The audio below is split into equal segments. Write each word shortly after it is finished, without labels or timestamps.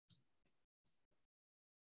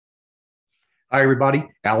Hi, everybody.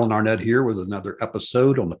 Alan Arnett here with another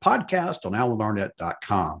episode on the podcast on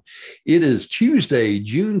alanarnett.com. It is Tuesday,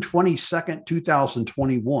 June 22nd,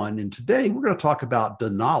 2021, and today we're going to talk about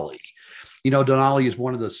Denali. Denali is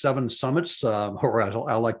one of the seven summits, or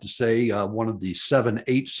I like to say one of the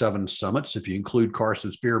 787 summits, if you include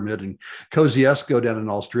Carson's Pyramid and Kosciuszko down in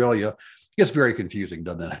Australia. It gets very confusing,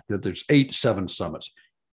 doesn't it? That there's 7 summits.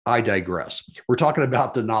 I digress. We're talking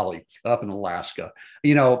about Denali up in Alaska.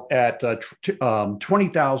 At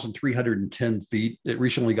 20,310 feet, it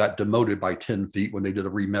recently got demoted by 10 feet when they did a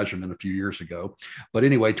remeasurement a few years ago. But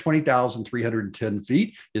anyway, 20,310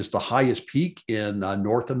 feet is the highest peak in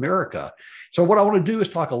North America. So what I want to do is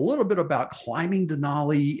talk a little bit about climbing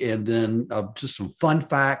Denali and then just some fun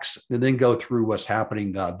facts and then go through what's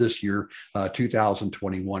happening this year,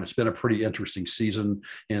 2021. It's been a pretty interesting season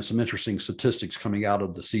and some interesting statistics coming out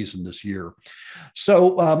of the season this year.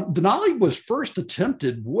 So Denali was first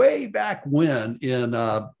attempted way back when in,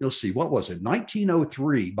 what was it,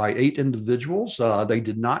 1903 by 8 individuals. They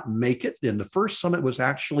did not make it. And the first summit was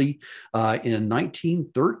actually in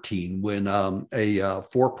 1913 when a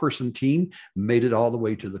 4-person team made it all the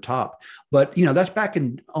way to the top. But, that's back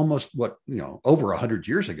in almost over 100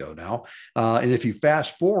 years ago now. And if you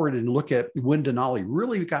fast forward and look at when Denali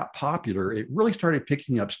really got popular, it really started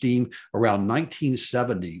picking up steam around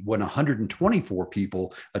 1970 when 124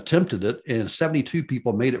 people attempted it and 72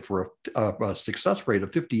 people made it for a success rate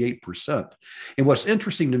of 58%. And what's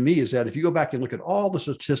interesting to me is that if you go back and look at all the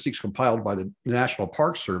statistics compiled by the National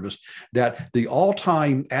Park Service, that the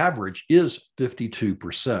all-time average is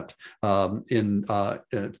 52%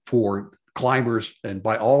 for climbers and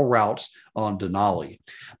by all routes on Denali.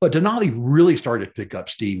 But Denali really started to pick up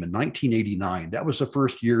steam in 1989. That was the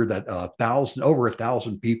first year that over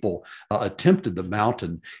 1,000 people attempted the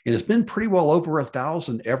mountain, and it's been pretty well over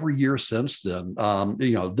 1,000 every year since then.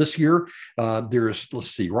 This year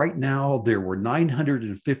right now there were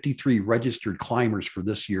 953 registered climbers for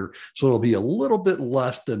this year, so it'll be a little bit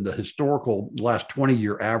less than the historical last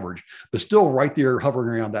 20-year average, but still right there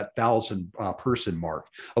hovering around that 1,000 person mark.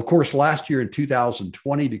 Of course, last year in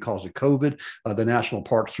 2020, because of COVID, the National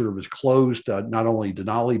Park Service closed not only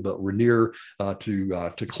Denali but Rainier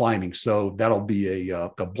to climbing. So that'll be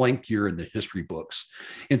a blank year in the history books.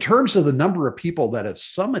 In terms of the number of people that have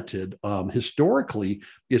summited, historically,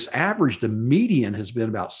 it's averaged, the median has been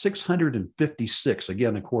about 656,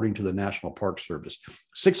 again, according to the National Park Service.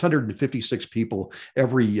 656 people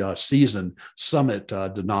every season summit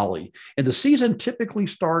Denali. And the season typically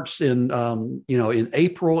starts in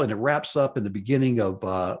April and it wraps up in the beginning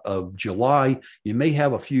of July. You may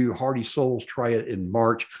have a few hardy souls try it in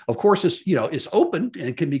March. Of course, it's open and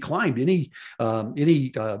it can be climbed any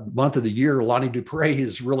month of the year. Lonnie Dupre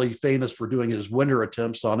is really famous for doing his winter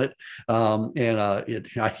attempts on it.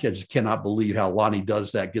 I just cannot believe how Lonnie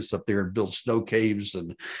does that, gets up there and builds snow caves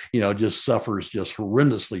and, just suffers just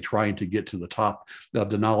horrendously trying to get to the top of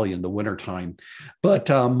Denali in the wintertime. But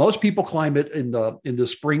most people climb it in the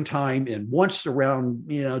springtime, and once around,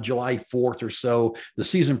 July 4th or so, the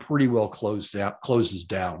season pretty well closes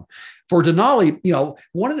down. For Denali,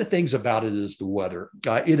 one of the things about it is the weather.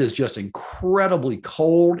 It is just incredibly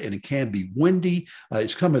cold and it can be windy.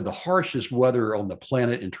 It's some of the harshest weather on the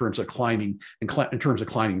planet in terms of climbing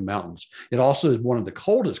mountains. It also is one of the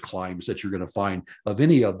coldest climbs that you're going to find of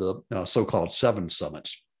any of the so-called 7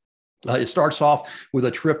 summits. It starts off with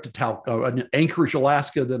a trip to Anchorage,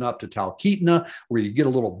 Alaska, then up to Talkeetna, where you get a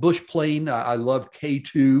little bush plane. I love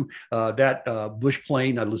K2, that bush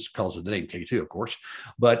plane. I just calls it the name K2, of course.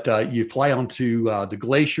 But you fly onto the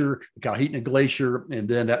glacier, the Talkeetna Glacier, and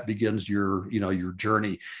then that begins your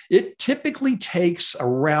journey. It typically takes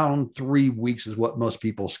around 3 weeks, is what most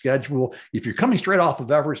people schedule. If you're coming straight off of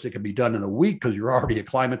Everest, it can be done in a week because you're already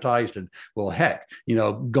acclimatized. And well, heck,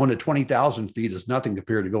 going to 20,000 feet is nothing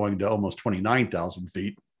compared to going to almost 29,000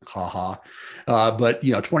 feet. But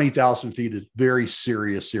 20,000 feet is very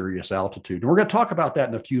serious altitude. And we're going to talk about that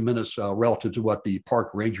in a few minutes relative to what the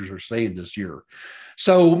park rangers are saying this year.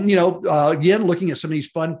 So, again, looking at some of these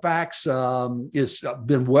fun facts, it's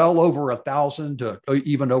been well over 1,000 to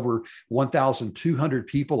even over 1,200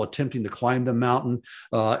 people attempting to climb the mountain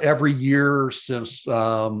every year since,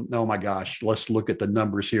 oh my gosh, let's look at the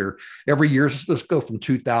numbers here. Every year, let's go from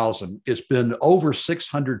 2000. It's been over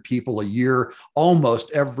 600 people a year, almost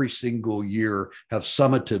every every single year have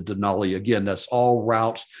summited Denali. Again, that's all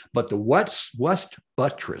routes, but the west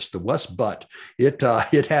buttress, the west butt, it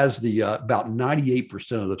has the about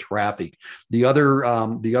 98% of the traffic. The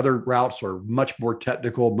other routes are much more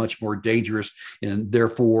technical, much more dangerous, and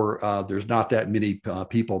therefore there's not that many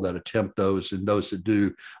people that attempt those. And those that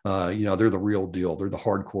do, they're the real deal. They're the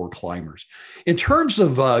hardcore climbers. In terms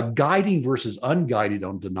of guiding versus unguided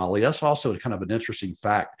on Denali, that's also kind of an interesting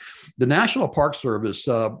fact. The National Park Service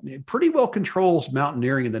pretty well controls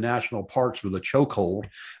mountaineering in the national parks with a chokehold.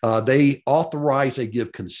 They authorize, they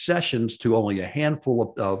give concessions to only a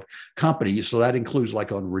handful of companies. So that includes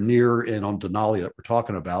like on Rainier and on Denali that we're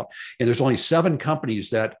talking about. And there's only 7 companies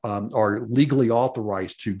that are legally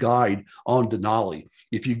authorized to guide on Denali.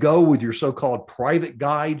 If you go with your so-called private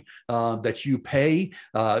guide that you pay,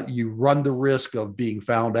 you run the risk of being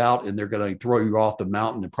found out, and they're going to throw you off the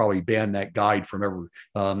mountain and probably ban that guide from ever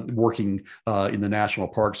working in the National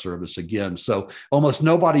Park Service again. So almost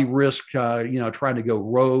nobody risks, trying to go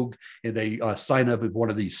rogue, and they sign up with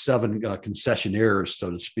one of these 7 concessionaires,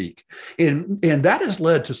 so to speak. And that has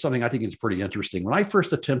led to something I think is pretty interesting. When I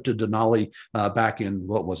first attempted Denali back in,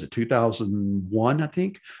 what was it, 2001, I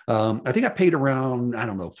think I paid around, I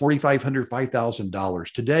don't know, $4,500,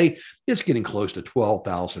 $5,000. Today, it's getting close to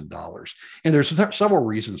 $12,000. And there's several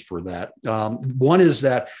reasons for that. One is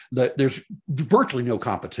that there's virtually no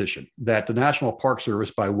competition, that the National Park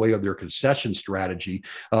Service, by way of their concession strategy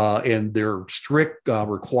and their strict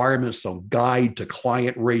requirements on guide to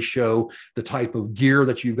client ratio, the type of gear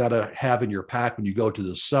that you've got to have in your pack when you go to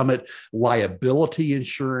the summit, liability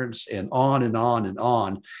insurance, and on and on and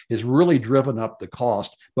on, has really driven up the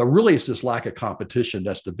cost. But really, it's this lack of competition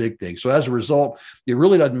that's the big thing. So as a result, it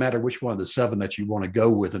really doesn't matter which one of the 7 that you want to go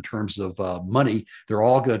with in terms of money. They're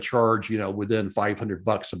all going to charge, within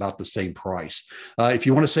 $500, about the same price. If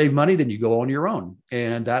you want to save money, then you go on your own.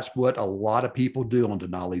 And that's what a lot of people do on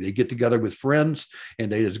Denali. They get together with friends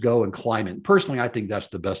and they just go and climb it. Personally, I think that's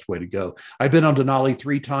the best way to go. I've been on Denali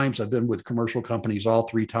 3 times. I've been with commercial companies all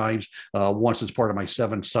 3 times. Once as part of my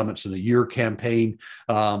 7 summits in a year campaign.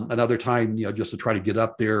 Another time, just to try to get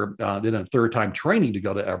up there. Then a 3rd time training to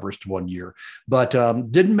go to Everest 1 year. But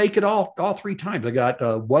didn't make it all 3 times. I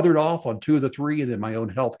got weathered off on 2 of the 3, and then my own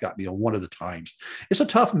health got me on 1 of the times. It's a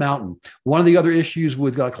tough mountain. One of the other issues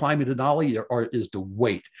with climbing Denali is the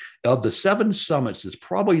weight. Of the 7 summits, it's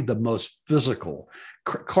probably the most physical.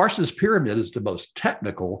 Carson's Pyramid is the most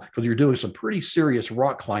technical because you're doing some pretty serious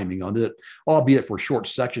rock climbing on it, albeit for short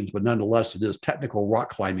sections, but nonetheless, it is technical rock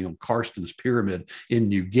climbing on Carson's Pyramid in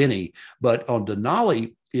New Guinea. But on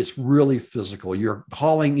Denali, it's really physical. You're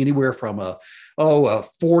hauling anywhere from a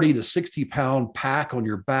 40 to 60 pound pack on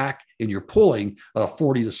your back, and you're pulling a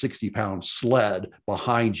 40 to 60 pound sled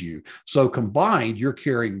behind you. So combined, you're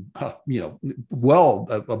carrying, well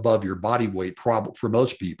above your body weight, probably for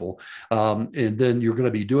most people. And then you're going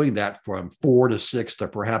to be doing that from 4 to 6 to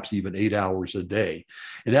perhaps even 8 hours a day.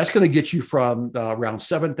 And that's going to get you from around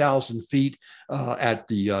 7,000 feet at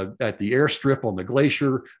the airstrip on the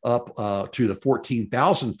glacier up to the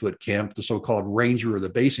 14,000 foot camp, the so-called ranger or the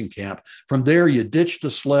basin camp. From there, you ditch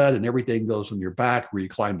the sled and everything goes on your back, where you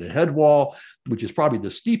climb the head wall, which is probably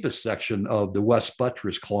the steepest section of the West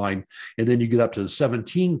Buttress climb. And then you get up to the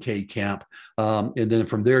 17K camp. And then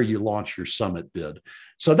from there, you launch your summit bid.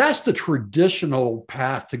 So that's the traditional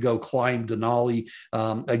path to go climb Denali.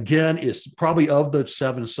 Again, it's probably of the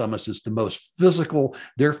 7 summits, it's the most physical.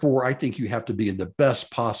 Therefore, I think you have to be in the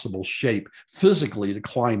best possible shape physically to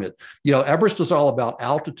climb it. Everest is all about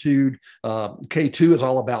altitude. K2 is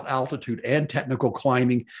all about altitude and technical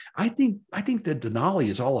climbing. I think that Denali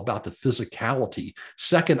is all about the physicality,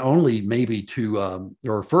 second only maybe to,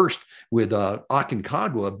 or first with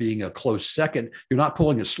Aconcagua being a close second. You're not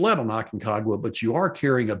pulling a sled on Aconcagua, but you are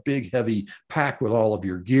carrying a big, heavy pack with all of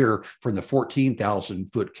your gear from the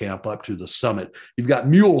 14,000 foot camp up to the summit. You've got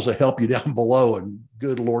mules to help you down below, and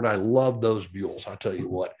good Lord, I love those mules. I'll tell you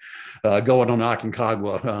what, going on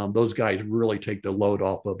Aconcagua, those guys really take the load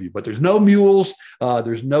off of you. But there's no mules,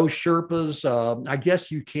 there's no Sherpas. I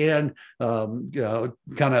guess you can kind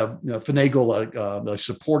of finagle a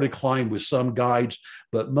supported climb with some guides,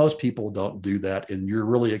 but most people don't do that, and you're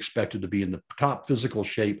really expected to be in the top physical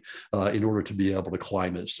shape in order to be able to climb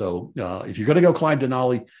it. So if you're going to go climb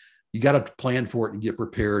Denali, you got to plan for it and get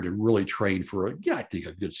prepared and really train for I think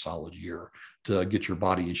a good solid year to get your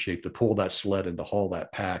body in shape to pull that sled and to haul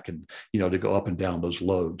that pack and, to go up and down those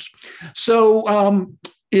loads. So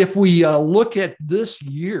if we look at this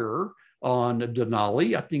year, on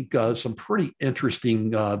Denali. I think some pretty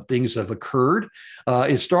interesting things have occurred.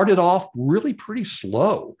 It started off really pretty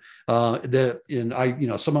slow.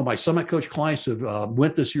 Some of my summit coach clients have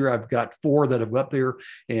went this year. I've got 4 that have went up there,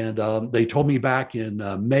 and they told me back in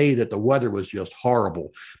May that the weather was just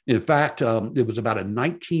horrible. In fact, it was about a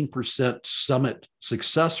 19% summit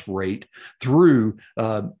success rate through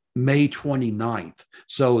May 29th.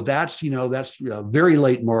 So that's very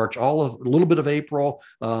late March, a little bit of April,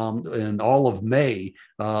 and all of May.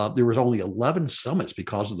 There was only 11 summits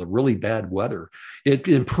because of the really bad weather. It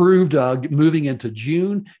improved moving into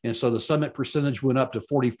June, and so the summit percentage went up to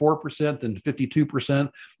 44%, then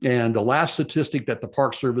 52%. And the last statistic that the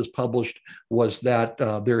Park Service published was that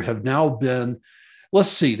there have now been, let's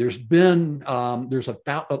see, there's a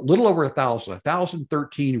little over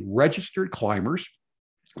 1,013 registered climbers.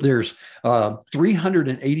 There's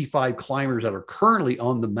 385 climbers that are currently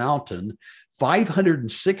on the mountain.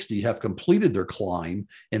 560 have completed their climb,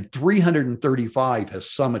 and 335 has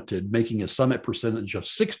summited, making a summit percentage of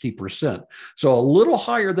 60%. So a little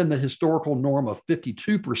higher than the historical norm of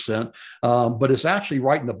 52%, but it's actually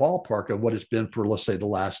right in the ballpark of what it's been for, let's say, the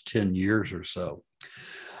last 10 years or so.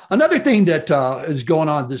 Another thing that is going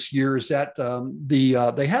on this year is that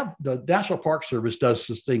the National Park Service does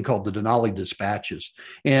this thing called the Denali Dispatches,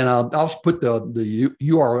 and I'll put the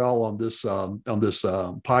URL on this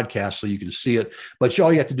podcast so you can see it. But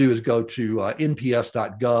all you have to do is go to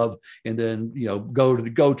nps.gov, and then go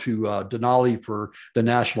to Denali for the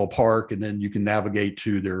national park, and then you can navigate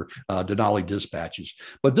to their Denali Dispatches.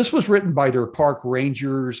 But this was written by their park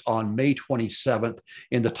rangers on May 27th,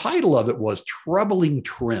 and the title of it was "Troubling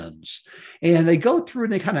Trends." And they go through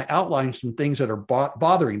and they kind of outline some things that are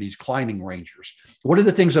bothering these climbing rangers. One of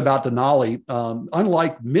the things about Denali,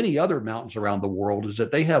 unlike many other mountains around the world, is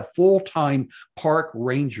that they have full-time park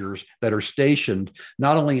rangers that are stationed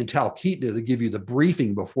not only in Talkeetna to give you the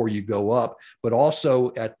briefing before you go up, but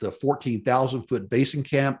also at the 14,000-foot basin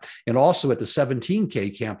camp, and also at the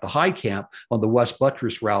 17K camp, the high camp on the West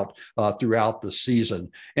Buttress route throughout the season.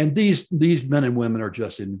 And these men and women are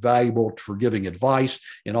just invaluable for giving advice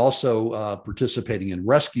and also participating in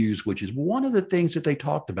rescues, which is one of the things that they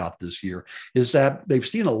talked about this year, is that they've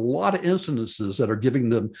seen a lot of incidences that are giving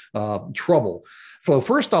them trouble. So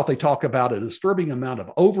first off, they talk about a disturbing amount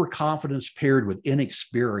of overconfidence paired with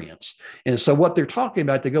inexperience. And so what they're talking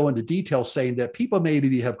about, they go into detail saying that people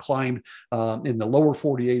maybe have climbed in the lower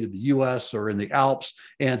 48 of the US or in the Alps.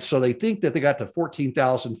 And so they think that they got to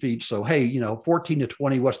 14,000 feet. So, hey, 14 to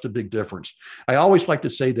 20, what's the big difference? I always like to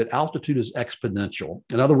say that altitude is exponential.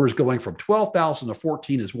 In other words, going from 12,000 to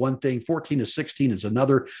 14 is one thing, 14 to 16 is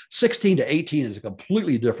another, 16 to 18 is a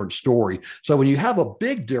completely different story. So when you have a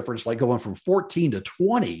big difference, like going from 14 to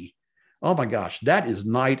 20, oh my gosh, that is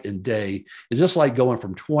night and day. It's just like going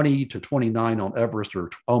from 20 to 29 on Everest,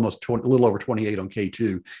 or almost 20, a little over 28 on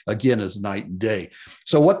K2, again, is night and day.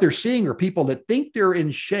 So what they're seeing are people that think they're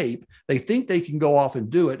in shape. They think they can go off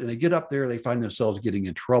and do it, and they get up there, they find themselves getting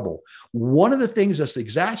in trouble. One of the things that's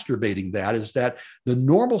exacerbating that is that the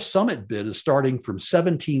normal summit bid is starting from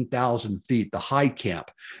 17,000 feet, the high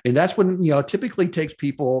camp. And that's when, it typically takes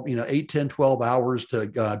people, 8, 10, 12 hours to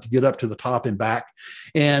get up to the top and back.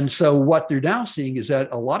 And so what they're now seeing is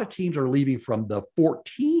that a lot of teams are leaving from the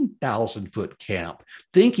 14,000 foot camp,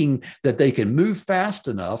 thinking that they can move fast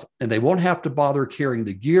enough and they won't have to bother carrying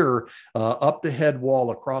the gear up the head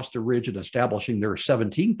wall across the ridge and establishing their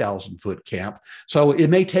 17,000 foot camp. So it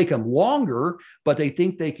may take them longer, but they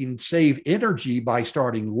think they can save energy by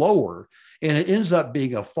starting lower. And it ends up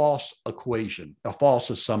being a false equation, a false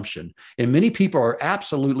assumption. And many people are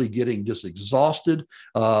absolutely getting just exhausted.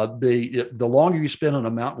 The longer you spend on a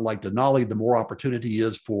mountain like Denali, the more opportunity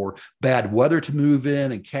is for bad weather to move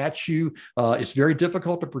in and catch you. It's very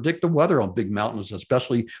difficult to predict the weather on big mountains,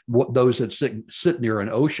 especially those that sit near an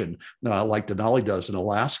ocean like Denali does in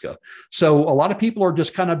Alaska. So a lot of people are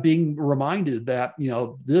just kind of being reminded that,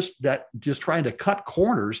 that just trying to cut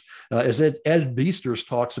corners, as Ed Beesters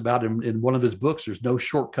talks about in one of his books, there's no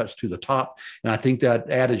shortcuts to the top. And I think that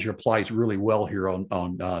adage applies really well here on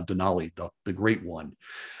Denali, the great one.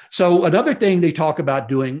 So another thing they talk about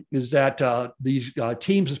doing is that these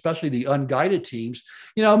teams, especially the unguided teams,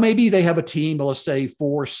 maybe they have a team, let's say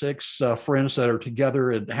 4 or 6 friends that are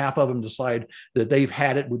together, and half of them decide that they've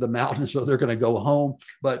had it with the mountain, so they're going to go home.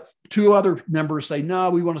 But 2 other members say, no,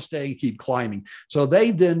 we want to stay and keep climbing. So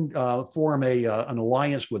they then form an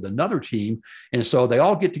alliance with another team. And so they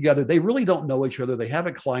all get together. They really don't know each other. They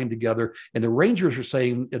haven't climbed together. And the rangers are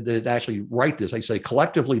saying, that actually write this, they say,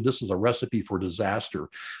 collectively, this is a recipe for disaster.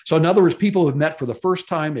 So in other words, people who've met for the first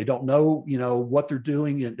time, they don't know, what they're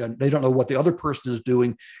doing, and they don't know what the other person is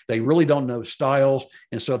doing. They really don't know styles.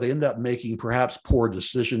 And so they end up making perhaps poor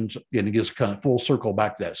decisions. And it gets kind of full circle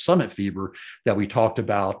back to that summit fever that we talked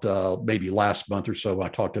about maybe last month or so. I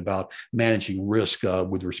talked about managing risk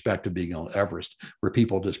with respect to being on Everest, where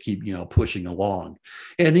people just keep, pushing along.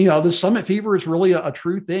 And, the summit fever is really a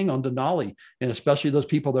true thing on Denali, and especially those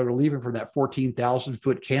people that are leaving from that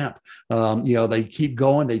 14,000-foot camp. They keep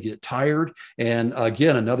going, they get tired. And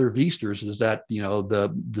again, another Vsters is that,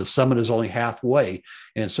 the summit is only halfway.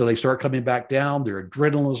 And so they start coming back down. Their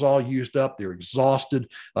adrenaline is all used up. They're exhausted.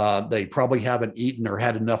 They probably haven't eaten or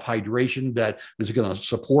had enough hydration that is going to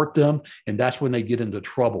support them. And that's when they get into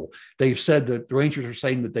trouble. They've said that the Rangers are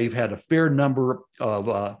saying that they've had a fair number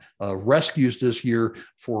of rescues this year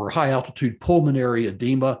for high altitude pulmonary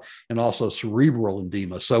edema and also cerebral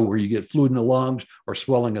edema. So where you get fluid in the lungs or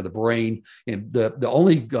swelling of the brain. And the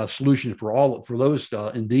only solution for those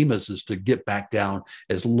edemas is to get back down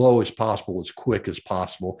as low as possible, as quick as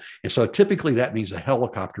possible. And so typically that means a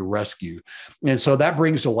helicopter rescue. And so that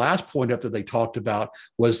brings the last point up that they talked about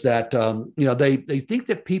was that, they think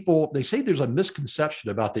that they say there's a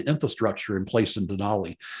misconception about the infrastructure in place in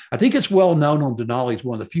Denali. I think it's well known on Denali is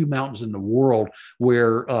one of the few mountains in the world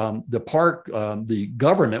where the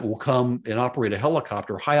government will come and operate a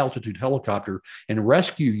helicopter, high altitude helicopter, and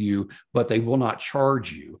rescue you, but they will not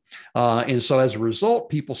charge you. And so as a result,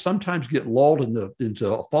 people sometimes get lulled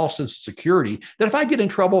into a false sense of security that if I get in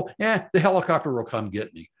trouble, the helicopter will come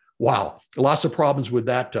get me. Wow, lots of problems with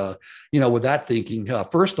that. With that thinking.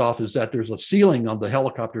 First off, is that there's a ceiling on the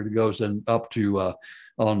helicopter that goes up to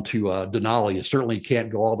onto Denali. It certainly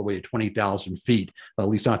can't go all the way to 20,000 feet, at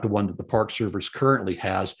least not the one that the Park Service currently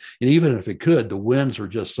has. And even if it could, the winds are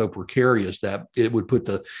just so precarious that it would put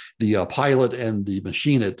the pilot and the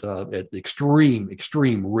machine at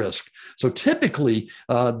extreme risk. So typically,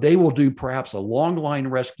 they will do perhaps a long line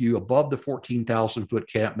rescue above the 14,000-foot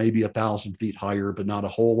camp, maybe 1,000 feet higher, but not a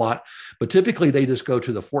whole lot. But typically, they just go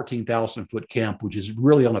to the 14,000-foot camp, which is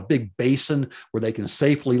really on a big basin where they can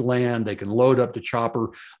safely land. They can load up the chopper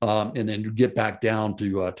and then get back down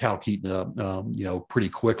to Talkeetna, pretty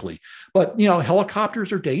quickly. But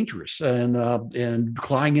helicopters are dangerous, and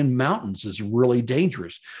flying in mountains is really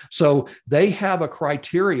dangerous. So they have a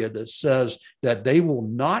criteria that says that they will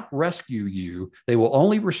not rescue you. They will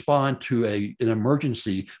only respond to an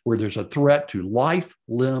emergency where there's a threat to life,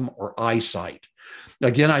 limb, or eyesight.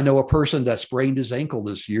 Again, I know a person that sprained his ankle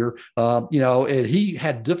this year, and he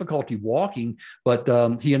had difficulty walking, but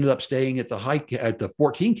he ended up staying at the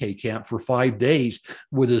 14K camp for 5 days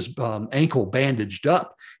with his ankle bandaged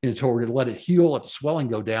up in order to let it heal, let the swelling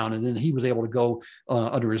go down. And then he was able to go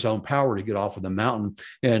under his own power to get off of the mountain.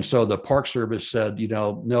 And so the Park Service said,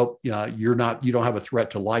 nope, you don't have a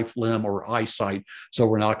threat to life, limb, or eyesight. So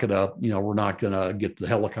we're not gonna get the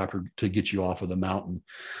helicopter to get you off of the mountain.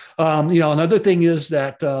 Another thing is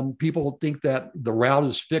that people think that the route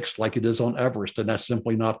is fixed like it is on Everest, and that's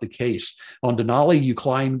simply not the case. On Denali, you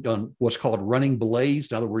climb on what's called running belays.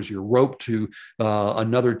 In other words, you're roped to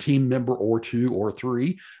another team member or two or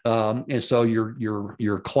three, and so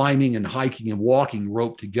you're climbing and hiking and walking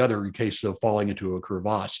roped together in case of falling into a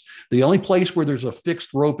crevasse. The only place where there's a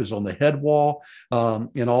fixed rope is on the head wall,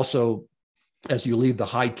 and also as you leave the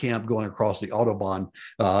high camp going across the Autobahn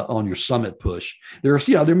on your summit push. There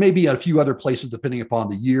may be a few other places depending upon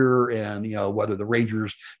the year and, whether the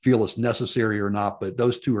Rangers feel it's necessary or not, but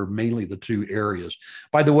those two are mainly the two areas.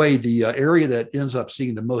 By the way, the area that ends up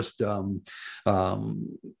seeing the most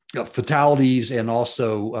fatalities and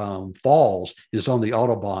also falls is on the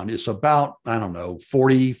Autobahn. It's about,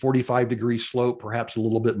 40, 45 degree slope, perhaps a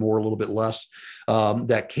little bit more, a little bit less.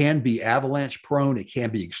 That can be avalanche prone. It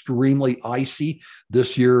can be extremely icy.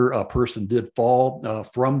 This year, a person did fall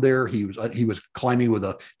from there. He was climbing with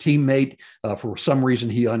a teammate. For some reason,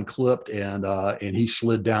 he unclipped and he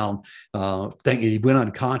slid down. He went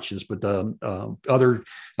unconscious, but the other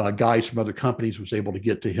guys from other companies was able to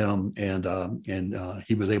get to him, and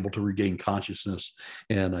he was able to regain consciousness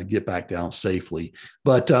and get back down safely.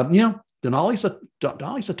 But Denali's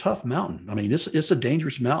a tough mountain. I mean, it's a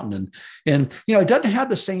dangerous mountain, and it doesn't have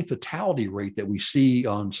the same fatality rate that we see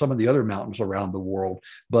on some of the other mountains around the world.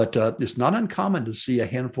 But it's not uncommon to see a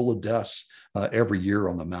handful of deaths every year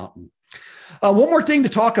on the mountain. One more thing to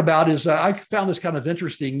talk about is I found this kind of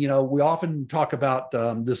interesting. We often talk about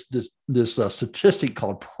this statistic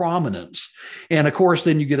called prominence, and of course,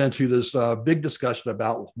 then you get into this big discussion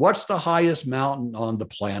about what's the highest mountain on the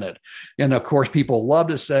planet. And of course, people love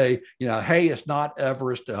to say, hey, it's not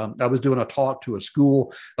Everest. I was doing a talk to a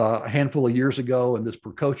school a handful of years ago, and this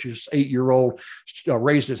precocious 8-year-old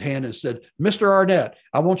raised his hand and said, "Mr. Arnett,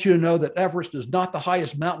 I want you to know that Everest is not the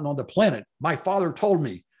highest mountain on the planet. My father told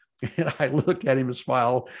me." And I looked at him and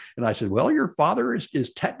smiled, and I said, "Well, your father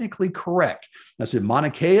is technically correct." I said,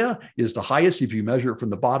 "Mauna Kea is the highest if you measure it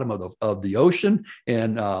from the bottom of the ocean,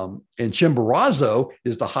 and Chimborazo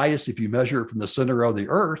is the highest if you measure it from the center of the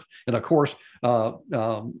earth. And of course,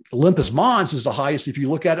 Olympus Mons is the highest if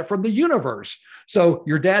you look at it from the universe. So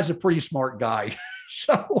your dad's a pretty smart guy."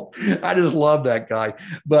 So I just love that guy.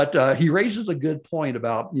 But he raises a good point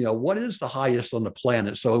about, what is the highest on the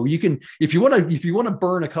planet. So you can, if you want to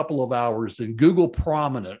burn a couple of hours and Google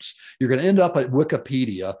prominence, you're going to end up at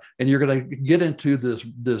Wikipedia, and you're going to get into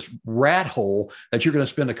this rat hole that you're going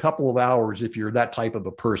to spend a couple of hours if you're that type of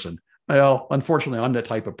a person. Well, unfortunately, I'm that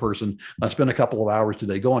type of person. I spent a couple of hours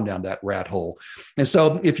today going down that rat hole. And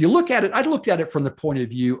so if you look at it, I looked at it from the point of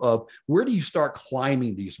view of where do you start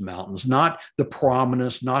climbing these mountains, not the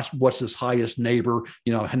prominence, not what's his highest neighbor,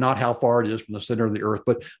 not how far it is from the center of the earth,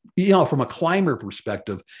 but, from a climber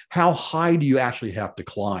perspective, how high do you actually have to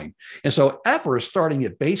climb? And so Everest, starting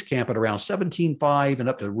at base camp at around 17,500 and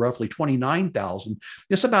up to roughly 29,000,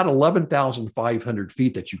 it's about 11,500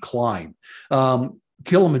 feet that you climb.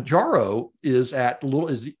 Kilimanjaro is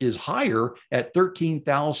higher at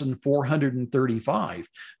 13,435.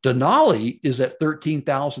 Denali is at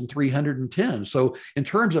 13,310. So in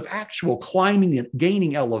terms of actual climbing and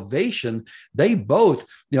gaining elevation, they both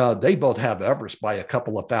have Everest by a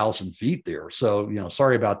couple of thousand feet there. So,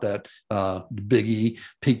 sorry about that, Big E,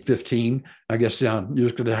 Peak 15. I guess you're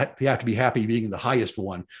just going to have to be happy being the highest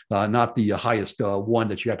one, not the highest one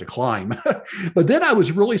that you have to climb. But then I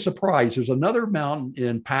was really surprised. There's another mountain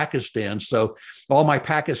in Pakistan. So all my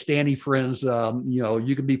Pakistani friends,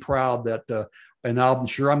 you can be proud that, and I'm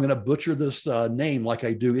sure I'm going to butcher this name like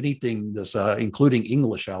I do anything this, including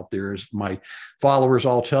English out there, as my followers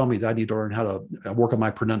all tell me that I need to learn how to work on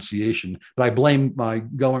my pronunciation. But I blame my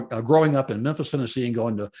growing up in Memphis, Tennessee, and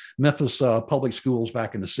going to Memphis public schools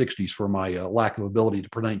back in the 60s for my lack of ability to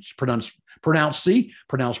pronounce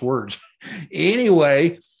words.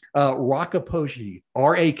 Anyway, Rakaposhi,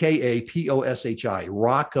 Rakaposhi,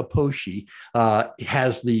 Rakaposhi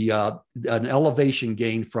has an elevation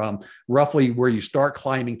gain from roughly where you start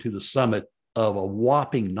climbing to the summit of a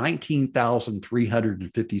whopping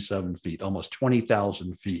 19,357 feet, almost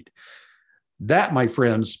 20,000 feet. That, my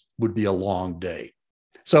friends, would be a long day.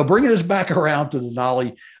 So bringing this back around to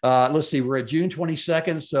Denali, let's see, we're at June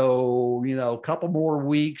 22nd. So, a couple more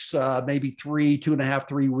weeks, maybe 2.5,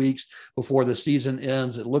 3 weeks before the season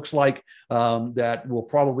ends. It looks like that we'll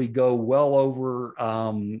probably go well over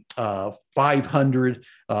 500,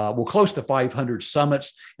 close to 500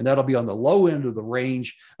 summits, and that'll be on the low end of the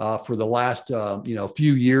range for the last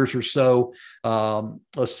few years or so.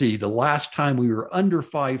 Let's see, the last time we were under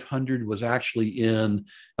 500 was actually in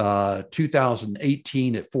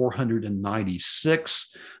 2018 at 496.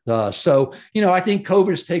 So I think COVID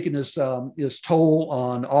has taken its toll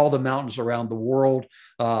on all the mountains around the world.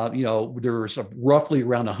 There's roughly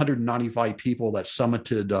around 195 people that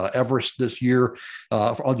summited Everest this year,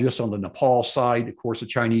 just on the Nepal side. Of course, the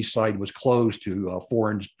Chinese side was closed to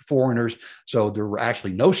foreigners, so there were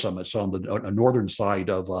actually no summits on the northern side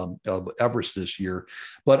of Everest this year.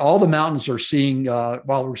 But all the mountains are seeing,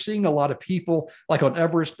 while we're seeing a lot of people, like on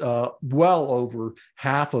Everest, well over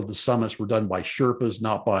half of the summits were done by Sherpas,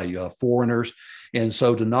 not by foreigners. And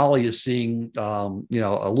so Denali is seeing,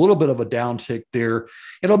 a little bit of a downtick there.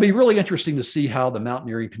 It'll be really interesting to see how the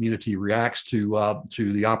mountaineering community reacts to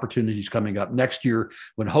the opportunities coming up next year,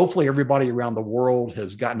 when hopefully everybody around the world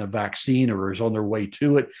has gotten a vaccine or is on their way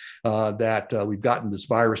to it, that we've gotten this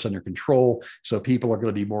virus under control. So people are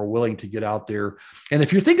going to be more willing to get out there. And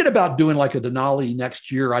if you're thinking about doing like a Denali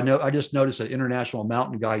next year, I just noticed that International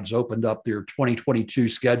Mountain Guides opened up their 2022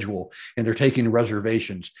 schedule, and they're taking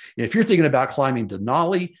reservations. If you're thinking about climbing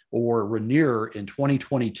Denali or Rainier in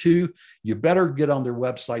 2022, you better get on their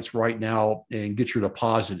websites right now and get your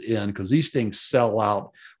deposit in, because these things sell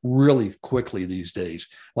out really quickly these days.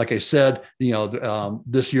 Like I said,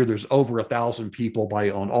 this year there's over 1,000 people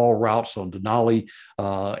on all routes on Denali,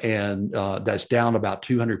 and that's down about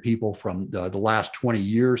 200 people from the last 20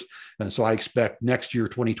 years. And so I expect next year,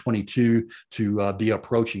 2022, to be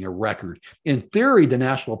approaching a record. In theory, the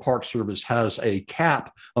National Park Service has a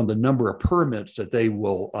cap on the number of permits permits that they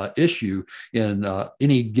will issue in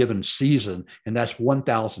any given season, and that's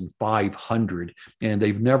 1,500. And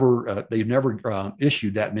they've never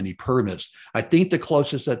issued that many permits. I think the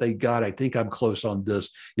closest that they got, I think I'm close on this,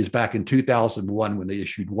 is back in 2001 when they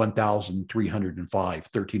issued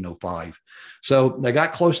 1,305. So they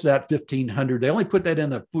got close to that 1,500. They only put that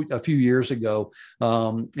in a few years ago,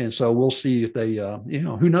 and so we'll see if they,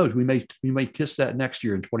 who knows? We may kiss that next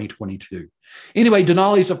year in 2022. Anyway,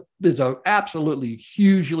 Denali is a absolutely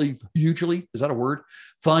hugely, is that a word?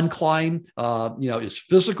 Fun climb. It's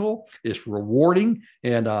physical, it's rewarding,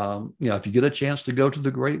 and if you get a chance to go to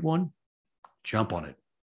the Great One, jump on it.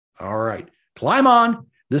 All right, climb on.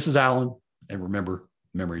 This is Alan, and remember,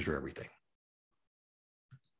 memories are everything.